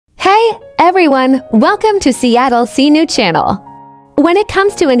everyone, welcome to Seattle CNU channel. When it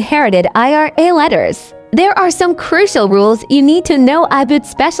comes to inherited IRA letters, there are some crucial rules you need to know about,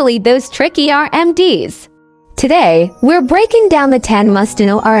 especially those tricky RMDs. Today, we're breaking down the 10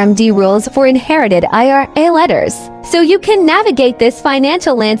 must-know RMD rules for inherited IRA letters, so you can navigate this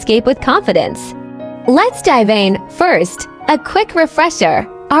financial landscape with confidence. Let's dive in. First, a quick refresher.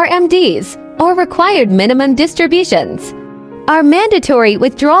 RMDs, or required minimum distributions, are mandatory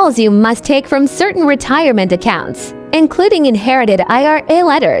withdrawals you must take from certain retirement accounts, including inherited IRA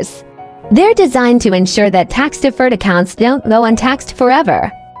letters. They're designed to ensure that tax-deferred accounts don't go untaxed forever.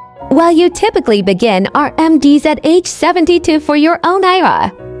 While you typically begin RMDs at age 72 for your own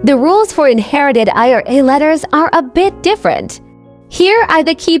IRA, the rules for inherited IRA letters are a bit different. Here are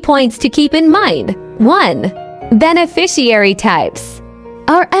the key points to keep in mind. 1. Beneficiary types.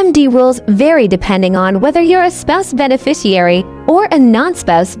 RMD rules vary depending on whether you're a spouse beneficiary or a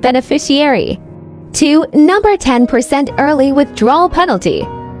non-spouse beneficiary. 2. Number 10% early withdrawal penalty.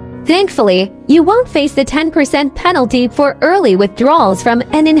 Thankfully, you won't face the 10% penalty for early withdrawals from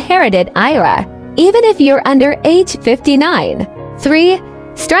an inherited IRA, even if you're under age 59. 3.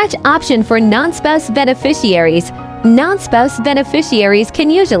 Stretch option for non-spouse beneficiaries. Non-spouse beneficiaries can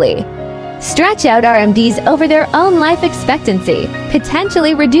usually stretch out RMDs over their own life expectancy,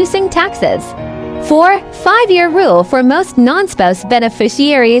 potentially reducing taxes. 4. 5-year rule for most non-spouse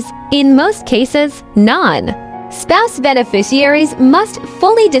beneficiaries. In most cases, non-spouse beneficiaries must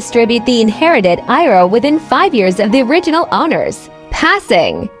fully distribute the inherited IRA within 5 years of the original owners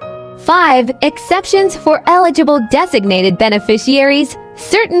passing. 5. Exceptions for eligible designated beneficiaries.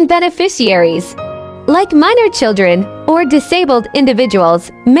 Certain beneficiaries, like minor children or disabled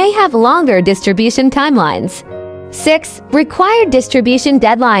individuals, may have longer distribution timelines. 6. Required distribution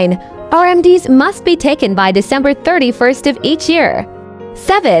deadline. RMDs must be taken by December 31st of each year.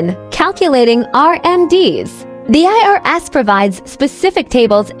 7. Calculating RMDs. The IRS provides specific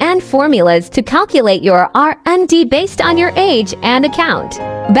tables and formulas to calculate your RMD based on your age and account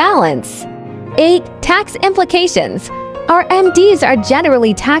balance. 8. Tax implications. RMDs are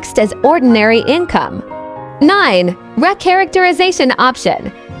generally taxed as ordinary income. 9. Recharacterization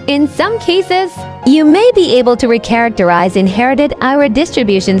option. In some cases, you may be able to recharacterize inherited IRA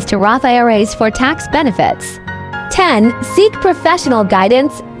distributions to Roth IRAs for tax benefits. 10. Seek professional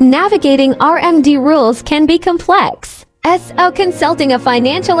guidance. Navigating RMD rules can be complex, so consulting a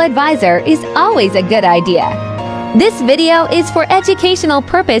financial advisor is always a good idea. This video is for educational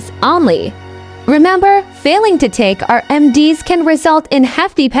purpose only. Remember, failing to take RMDs can result in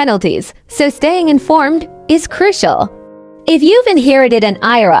hefty penalties, so staying informed is crucial. If you've inherited an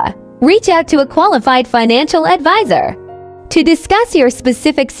IRA, reach out to a qualified financial advisor to discuss your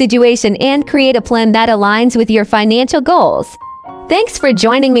specific situation and create a plan that aligns with your financial goals. Thanks for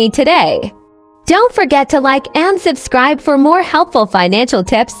joining me today. Don't forget to like and subscribe for more helpful financial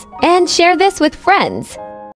tips, and share this with friends.